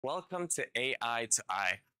Welcome to AI to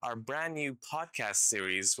I, our brand new podcast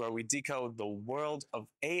series where we decode the world of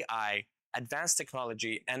AI, advanced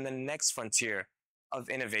technology, and the next frontier of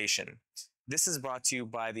innovation. This is brought to you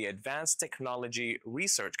by the Advanced Technology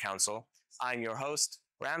Research Council. I'm your host,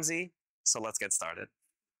 Ramsey, so let's get started.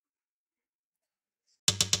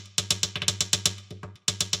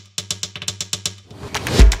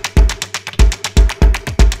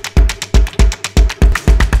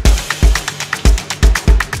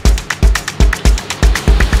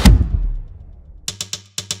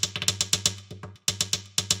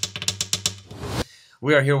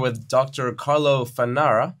 We are here with Dr. Carlo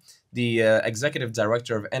Fanara, the Executive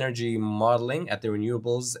Director of Energy Modeling at the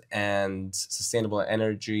Renewables and Sustainable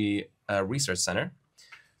Energy Research Center.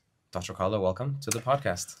 Dr. Carlo, welcome to the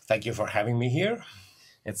podcast. Thank you for having me here.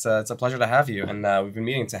 It's a pleasure to have you, and we've been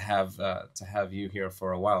meaning to have you here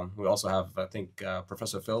for a while. We also have, I think,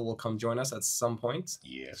 Professor Phil will come join us at some point.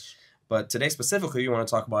 Yes. But today specifically, you want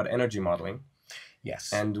to talk about energy modeling.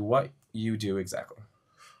 Yes. And what you do exactly.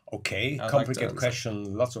 Okay, complicated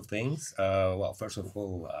question, lots of things. Well, first of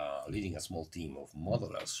all, leading a small team of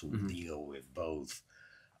modelers who deal with both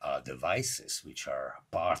devices, which are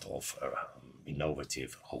part of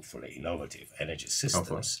hopefully innovative energy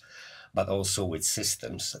systems, but also with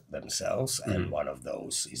systems themselves. And one of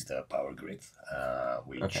those is the power grid,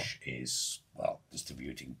 which is,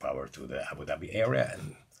 distributing power to the Abu Dhabi area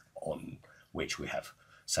and on which we have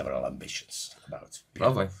several ambitions about.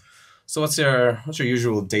 Lovely. So what's your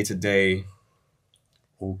usual day-to-day?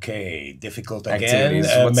 Okay, difficult activities?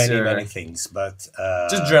 again. Many things, but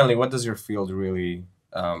just generally, what does your field really?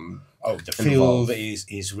 The field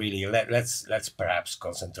is really let's perhaps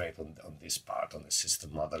concentrate on this part, on the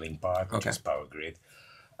system modeling part, which is power grid.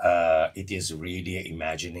 It is really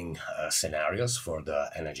imagining scenarios for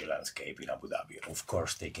the energy landscape in Abu Dhabi. Of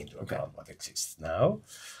course, take into account what exists now.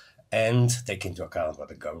 And take into account what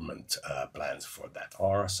the government plans for that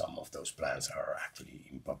are. Some of those plans are actually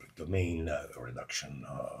in public domain, reduction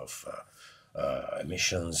of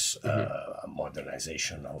emissions,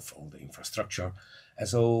 modernization of all the infrastructure. And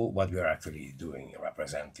so what we are actually doing,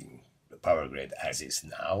 representing the power grid as is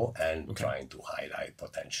now and trying to highlight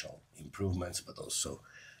potential improvements, but also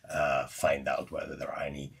find out whether there are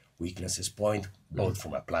any weaknesses both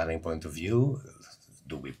from a planning point of view.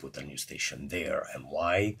 Do we put a new station there and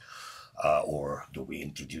why? Or do we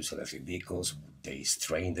introduce electric vehicles? Would they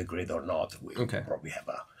strain the grid or not? We'll probably have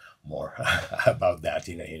more about that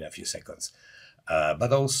in a few seconds.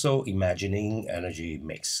 But also imagining energy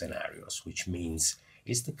mix scenarios, which means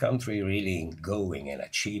is the country really going and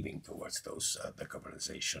achieving towards those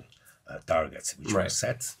decarbonization targets which are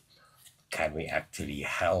set? Can we actually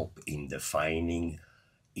help in defining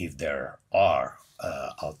if there are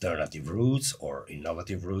alternative routes or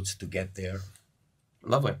innovative routes to get there?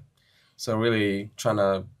 Lovely. So really trying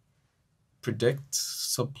to predict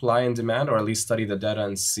supply and demand, or at least study the data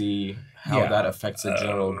and see how that affects the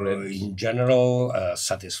general grid. In general,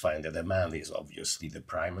 satisfying the demand is obviously the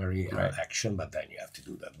primary action, but then you have to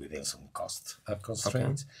do that within some cost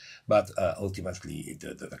constraints. But ultimately,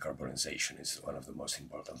 the decarbonization is one of the most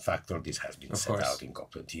important factors. This has been set out in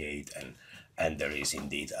COP28, and there is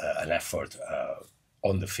indeed an effort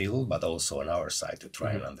on the field, but also on our side to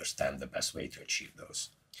try and understand the best way to achieve those.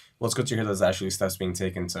 Well, it's good to hear there's actually steps being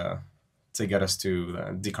taken to get us to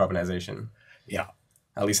decarbonization. Yeah.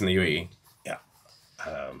 At least in the UAE. Yeah.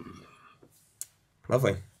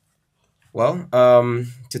 Lovely. Well,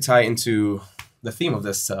 to tie into the theme of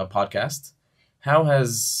this podcast, how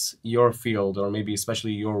has your field, or maybe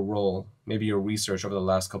especially your role, maybe your research over the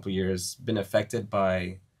last couple of years, been affected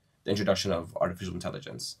by the introduction of artificial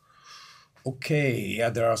intelligence? Okay, yeah,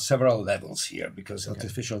 there are several levels here because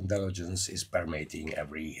artificial intelligence is permeating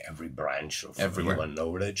every branch of human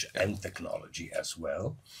knowledge and technology as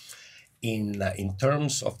well. In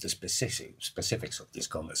terms of the specifics of this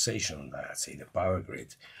conversation, let's say the power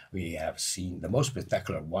grid, we have seen the most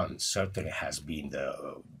spectacular one certainly has been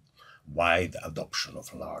the wide adoption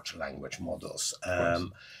of large language models.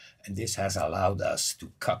 And this has allowed us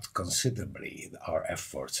to cut considerably our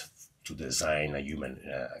efforts to design a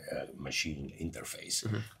human-machine interface,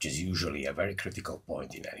 which is usually a very critical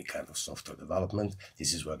point in any kind of software development.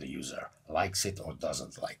 This is where the user likes it or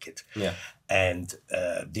doesn't like it. Yeah. And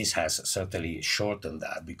this has certainly shortened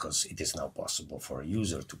that because it is now possible for a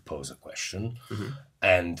user to pose a question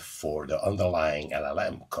and for the underlying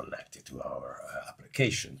LLM connected to our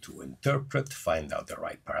application to interpret, find out the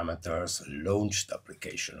right parameters, launch the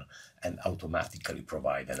application, and automatically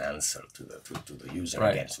provide an answer to the user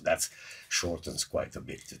again. So that shortens quite a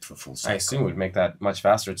bit to full cycle. I assume it would make that much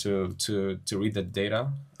faster to read the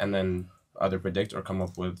data and then either predict or come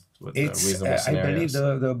up with reasonable scenarios? I believe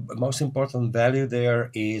the most important value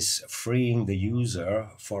there is freeing the user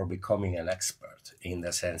for becoming an expert, in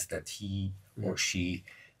the sense that he or she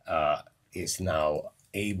is now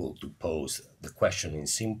able to pose the question in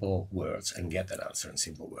simple words and get an answer in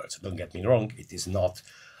simple words. Don't get me wrong, it is not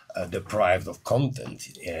deprived of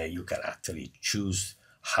content. You can actually choose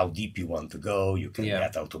how deep you want to go. You can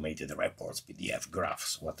get automated reports, PDF,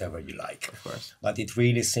 graphs, whatever you like. Of course. But it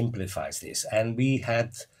really simplifies this. And we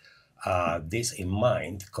had this in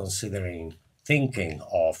mind, thinking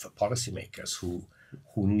of policymakers who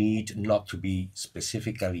need not to be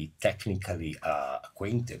specifically technically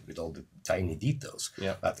acquainted with all the tiny details.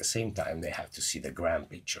 Yeah. But at the same time, they have to see the grand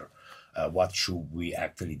picture. What should we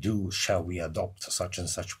actually do? Shall we adopt such and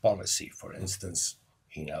such policy? For instance,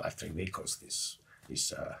 in electric vehicles, this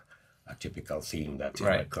is a typical theme that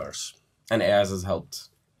occurs. And AI has helped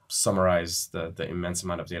summarize the immense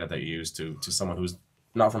amount of data that you use to someone who's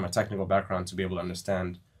not from a technical background to be able to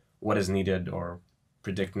understand what is needed or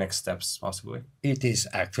predict next steps, possibly. It is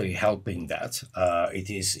actually helping that. It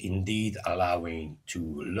is indeed allowing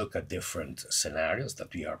to look at different scenarios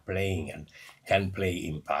that we are playing and can play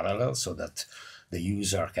in parallel, so that the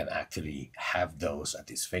user can actually have those at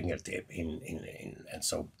his fingertip and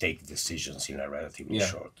so take decisions in a relatively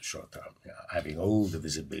short term, having all the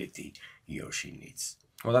visibility he or she needs.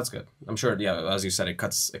 Well, that's good. I'm sure, as you said, it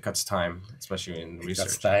cuts time, especially in research. It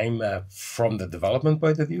cuts time from the development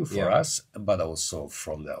point of view for us, but also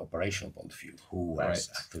from the operational point of view, who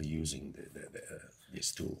is actually using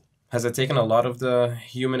this tool. Has it taken a lot of the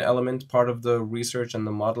human element part of the research and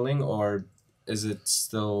the modeling, or is it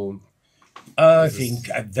still... I think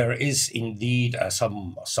there is indeed it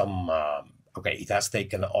has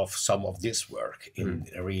taken off some of this work in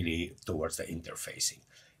really towards the interfacing.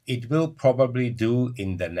 It will probably do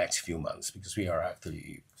in the next few months, because we are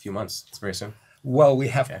actually... Few months, it's very soon. Well, we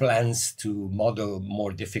have plans to model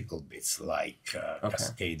more difficult bits, like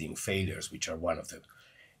cascading failures, which are one of the,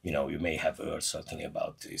 you may have heard certainly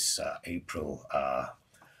about this April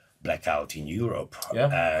blackout in Europe.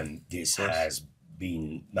 Yeah. And this has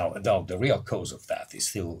been, now the real cause of that is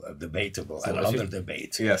still debatable and under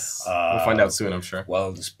debate. Yes, we'll find out soon, I'm sure.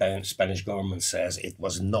 Well, the Spanish government says it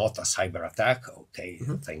was not a cyber attack. Okay,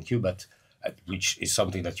 thank you, but which is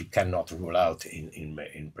something that you cannot rule out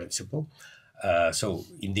in principle. So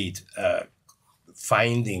indeed,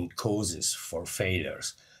 finding causes for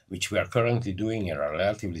failures, which we are currently doing in a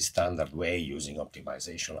relatively standard way using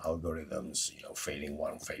optimization algorithms, failing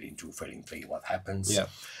one, failing two, failing three, what happens? Yeah.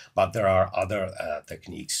 But there are other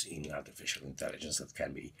techniques in artificial intelligence that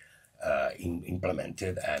can be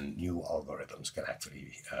implemented, and new algorithms can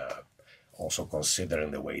actually also consider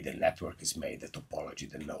in the way the network is made, the topology,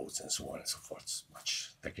 the nodes, and so on and so forth. It's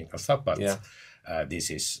much technical stuff, but this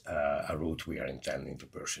is a route we are intending to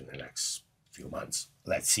pursue in the next few months.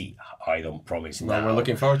 Let's see. I don't promise now. We're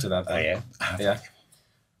looking forward to that. Yeah.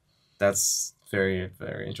 That's very,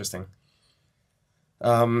 very interesting.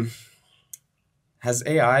 Has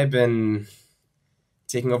AI been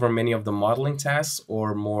taking over many of the modeling tasks,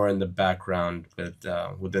 or more in the background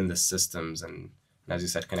within the systems and, as you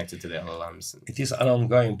said, connected to the LLMs? It is an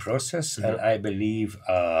ongoing process, and I believe,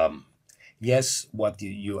 yes, what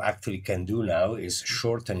you actually can do now is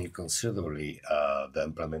shorten considerably the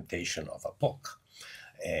implementation of a POC,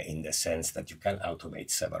 in the sense that you can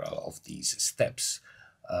automate several of these steps.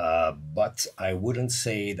 But I wouldn't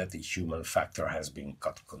say that the human factor has been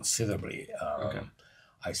cut considerably.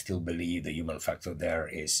 I still believe the human factor there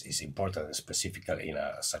is important, specifically in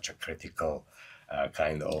such a critical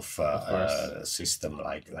kind of system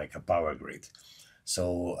like a power grid.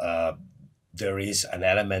 So there is an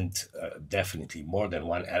element, definitely more than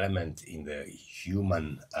one element in the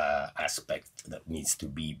human aspect that needs to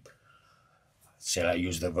be, shall I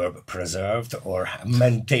use the verb preserved or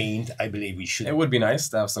maintained? I believe we should. It would be nice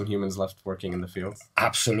to have some humans left working in the field.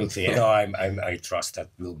 Absolutely. I trust that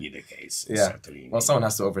will be the case. Yeah. Certainly. Well, someone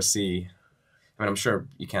has to oversee. I mean, I'm sure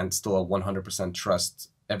you can't still 100% trust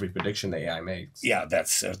every prediction the AI makes. Yeah,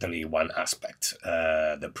 that's certainly one aspect.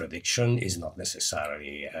 The prediction is not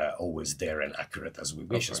necessarily always there and accurate as we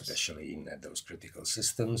wish, especially in those critical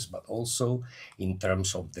systems, but also in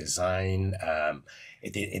terms of design,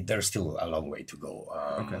 there's still a long way to go.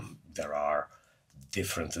 There are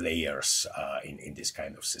different layers in this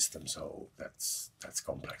kind of system, so that's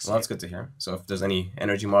complex. Well, that's good to hear. So if there's any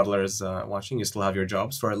energy modelers watching, you still have your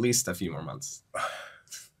jobs for at least a few more months.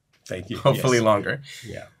 Thank you. Hopefully longer.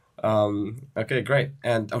 Yeah. Okay, great.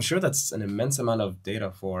 And I'm sure that's an immense amount of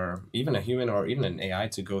data for even a human or even an AI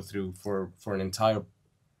to go through for an entire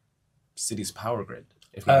city's power grid.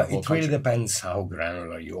 if not a whole It really country? depends how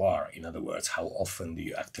granular you are. In other words, how often do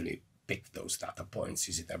you actually pick those data points?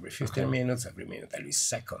 Is it every 15 minutes, every minute, every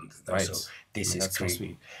second? Right. So this I mean, is that's must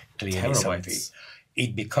be clearly something. terabytes.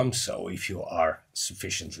 It becomes so if you are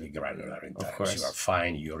sufficiently granular in Of times. course. You are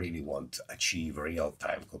fine. You really want to achieve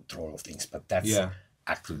real-time control of things, but that's Yeah.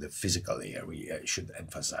 actually the physical layer. We should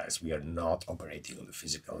emphasize we are not operating on the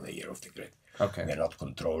physical layer of the grid. Okay. We are not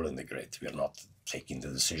controlling the grid. We are not taking the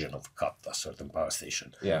decision of cut a certain power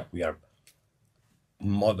station. Yeah. We are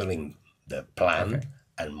modeling the plan Okay.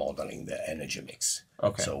 and modeling the energy mix.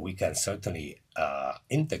 Okay. So we can certainly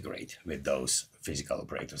integrate with those physical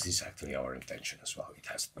operators. This is actually our intention as well. It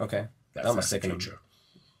has Okay. that's must the take an future.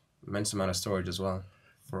 immense amount of storage as well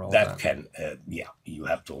for all That that. can you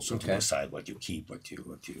have to also to Okay. decide what you keep, what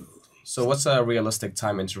you. So what's a realistic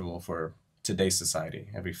time interval for today's society?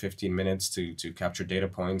 Every 15 minutes to capture data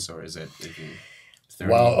points, or is it even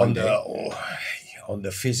 30 Well, one on day? on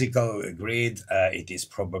the physical grid, it is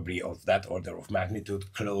probably of that order of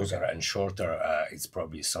magnitude. Closer and shorter, it's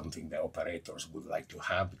probably something the operators would like to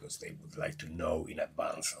have because they would like to know in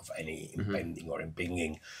advance of any impending or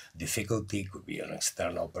impinging difficulty. Could be an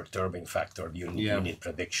external perturbing factor. You need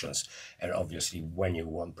predictions, and obviously, when you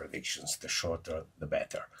want predictions, the shorter the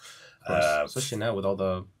better. Of course. Especially now with all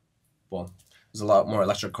the, well, there's a lot more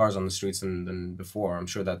electric cars on the streets than before. I'm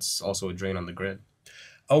sure that's also a drain on the grid.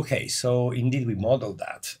 Okay, so indeed we model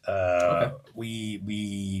that. Okay.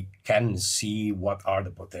 We can see what are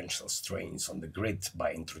the potential strains on the grid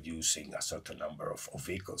by introducing a certain number of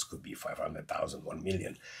vehicles, could be 500,000, 1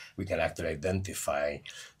 million. We can actually identify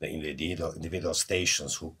the individual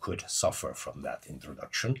stations who could suffer from that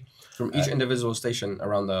introduction. From each individual station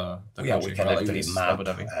around the country. We can or at actually least map Abu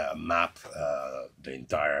Dhabi. the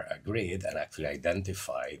entire grid and actually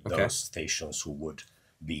identify those stations who would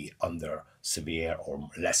be under severe or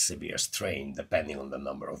less severe strain, depending on the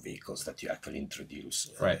number of vehicles that you actually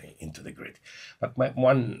introduce into the grid. But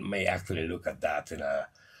one may actually look at that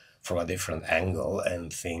from a different angle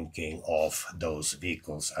and thinking of those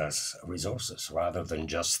vehicles as resources rather than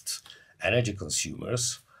just energy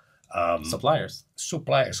consumers. Suppliers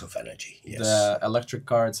of energy, yes. The electric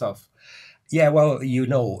car itself. Yeah, well, we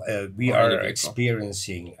are vehicle.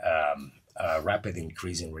 experiencing a rapid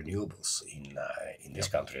increase in renewables in this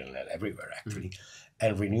country and everywhere, actually.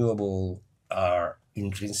 And renewable are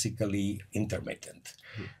intrinsically intermittent.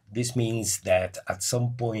 This means that at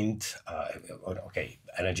some point,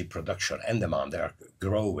 energy production and demand are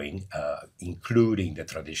growing, including the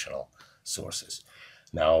traditional sources.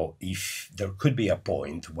 Now, if there could be a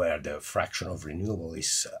point where the fraction of renewable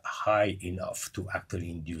is high enough to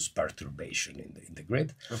actually induce perturbation in the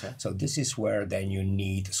grid, so this is where then you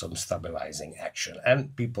need some stabilizing action.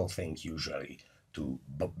 And people think usually to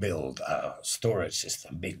build a storage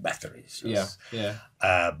system, big batteries.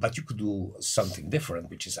 But you could do something different,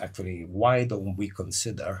 which is actually, why don't we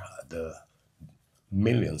consider the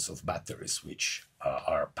millions of batteries which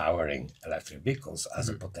are powering electric vehicles as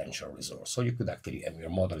a potential resource. So you could actually, and we're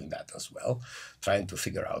modeling that as well, trying to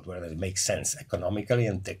figure out whether it makes sense economically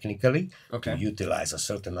and technically to utilize a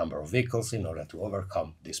certain number of vehicles in order to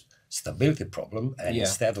overcome this stability problem, and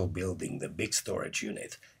instead of building the big storage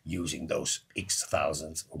unit, using those X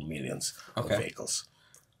thousands or millions of vehicles.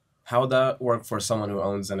 How would that work for someone who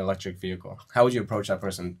owns an electric vehicle? How would you approach that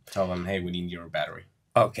person, tell them, hey, we need your battery?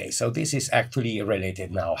 Okay, so this is actually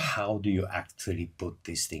related now. How do you actually put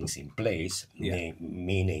these things in place?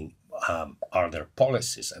 Meaning, are there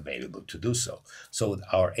policies available to do so? So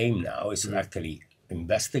our aim now is to actually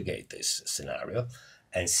investigate this scenario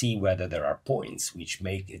and see whether there are points which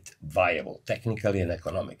make it viable technically and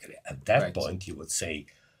economically. At that point, you would say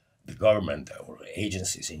the government or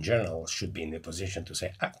agencies in general should be in the position to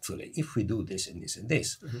say, actually, if we do this and this and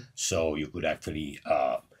this, so you could actually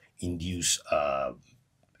induce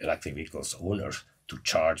electric vehicles owners to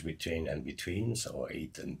charge between, so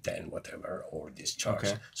 8 and 10, whatever, or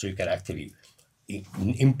discharge. So you can actually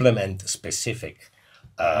implement specific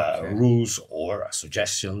rules or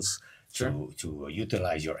suggestions to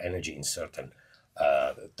utilize your energy in certain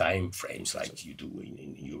time frames, like you do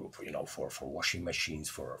in Europe, for washing machines,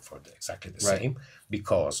 for exactly the same,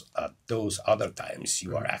 because at those other times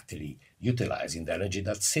you are actually utilizing the energy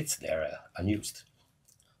that sits there unused.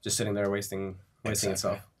 Just sitting there wasting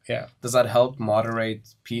itself. Yeah. Does that help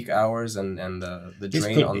moderate peak hours and the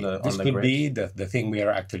drain on the grid? This could be the thing we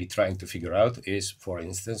are actually trying to figure out is, for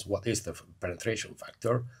instance, what is the penetration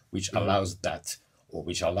factor which allows that, or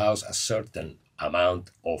which allows a certain amount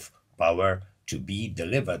of power to be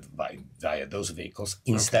delivered via those vehicles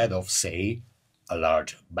instead of, say, a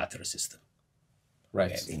large battery system.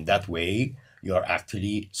 Right. And in that way, you are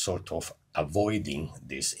actually sort of avoiding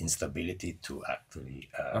this instability to actually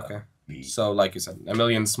be. So, like you said, 1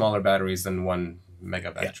 million smaller batteries than 1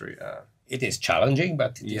 mega battery. It is challenging,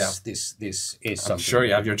 but this is something. I'm sure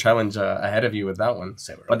you have your challenge ahead of you with that one.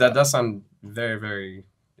 But that does sound very, very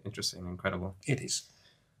interesting, incredible. It is.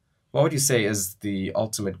 What would you say is the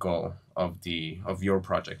ultimate goal of your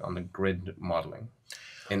project on the grid modeling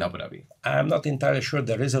in Abu Dhabi? I'm not entirely sure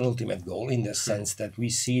there is an ultimate goal, in the sense that we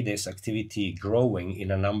see this activity growing in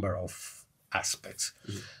a number of aspects.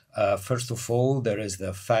 First of all, there is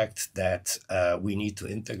the fact that we need to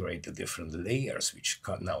integrate the different layers which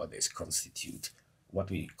nowadays constitute what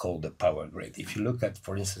we call the power grid. If you look at,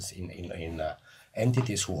 for instance, in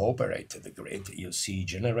entities who operate the grid, you see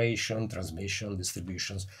generation, transmission,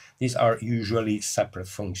 distributions. These are usually separate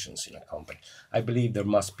functions in a company. I believe there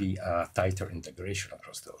must be a tighter integration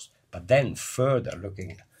across those. But then further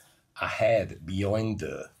looking ahead beyond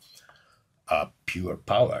the pure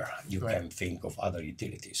power, you can think of other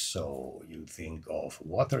utilities. So you think of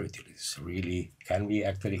water utilities. Really, can we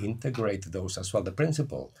actually integrate those as well? The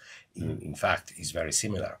principle, in fact, is very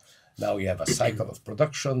similar. Now you have a cycle of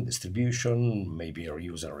production, distribution, maybe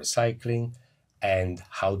reuse and recycling. And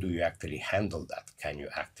how do you actually handle that? Can you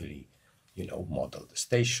actually, model the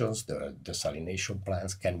stations, the desalination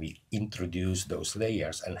plants? Can we introduce those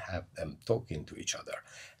layers and have them talking to each other?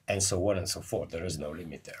 And so on and so forth. There is no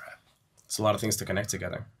limit there. It's a lot of things to connect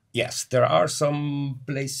together. Yes, there are some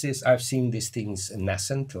places I've seen these things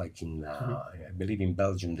nascent, like in, I believe in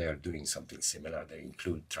Belgium, they are doing something similar. They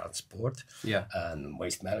include transport and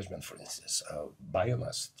waste management, for instance,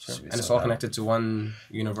 biomass. Sure. And it's all connected to one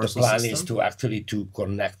universal system? The plan system? is to actually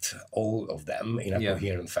connect all of them in a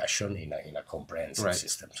coherent fashion, in a comprehensive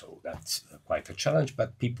system. So that's quite a challenge,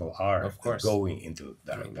 but people are going into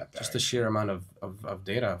that direction. Just the sheer amount of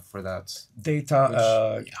data for that.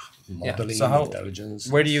 Data, modeling, so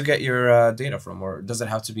intelligence. Where do you get your data from, or does it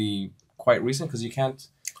have to be quite recent? Because you can't.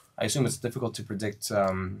 I assume it's difficult to predict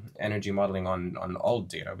energy modeling on old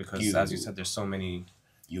data because, as you said, there's so many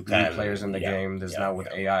new players in the game. There's now with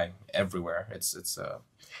AI everywhere. It's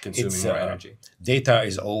consuming more energy. Data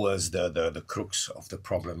is always the crux of the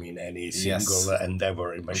problem in any single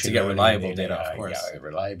endeavor in machine learning. To get reliable data, of course.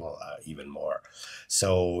 Reliable even more.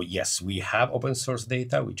 So yes, we have open source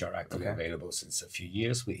data which are actually available since a few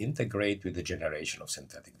years. We integrate with the generation of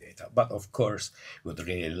synthetic data, but of course, we would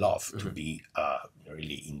really love to be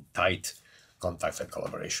really in tight contact and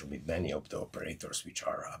collaboration with many of the operators which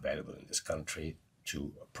are available in this country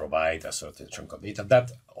to provide a certain chunk of data.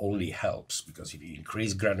 That only helps because if you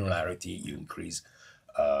increase granularity, you increase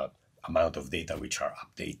amount of data which are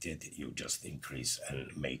updated, you just increase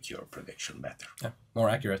and make your prediction better. Yeah, more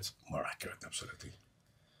accurate. More accurate, absolutely.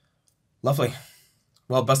 Lovely.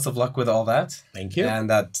 Well, best of luck with all that. Thank you. And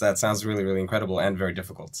that sounds really, really incredible and very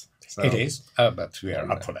difficult. So, it is, but we are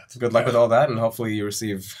up for that. Good luck with all that, and hopefully you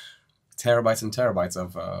receive terabytes and terabytes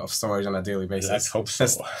of storage on a daily basis. Let's hope so.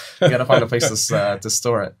 You gotta find a place to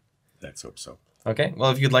store it. Let's hope so. Okay.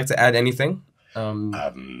 Well, if you'd like to add anything, no,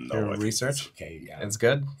 your research, it's okay. Yeah, it's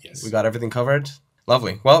good. Yes, we got everything covered.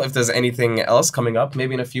 Lovely. Well, if there's anything else coming up,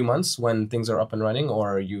 maybe in a few months when things are up and running,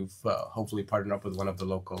 or you've hopefully partnered up with one of the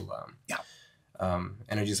local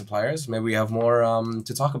energy suppliers, maybe we have more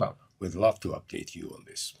to talk about. We'd love to update you on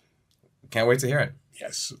this. Can't wait to hear it.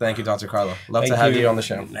 Yes. Thank you, Dr. Carlo. Love to have you on the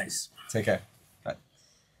show. Nice. Take care. Bye.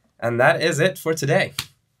 And that is it for today.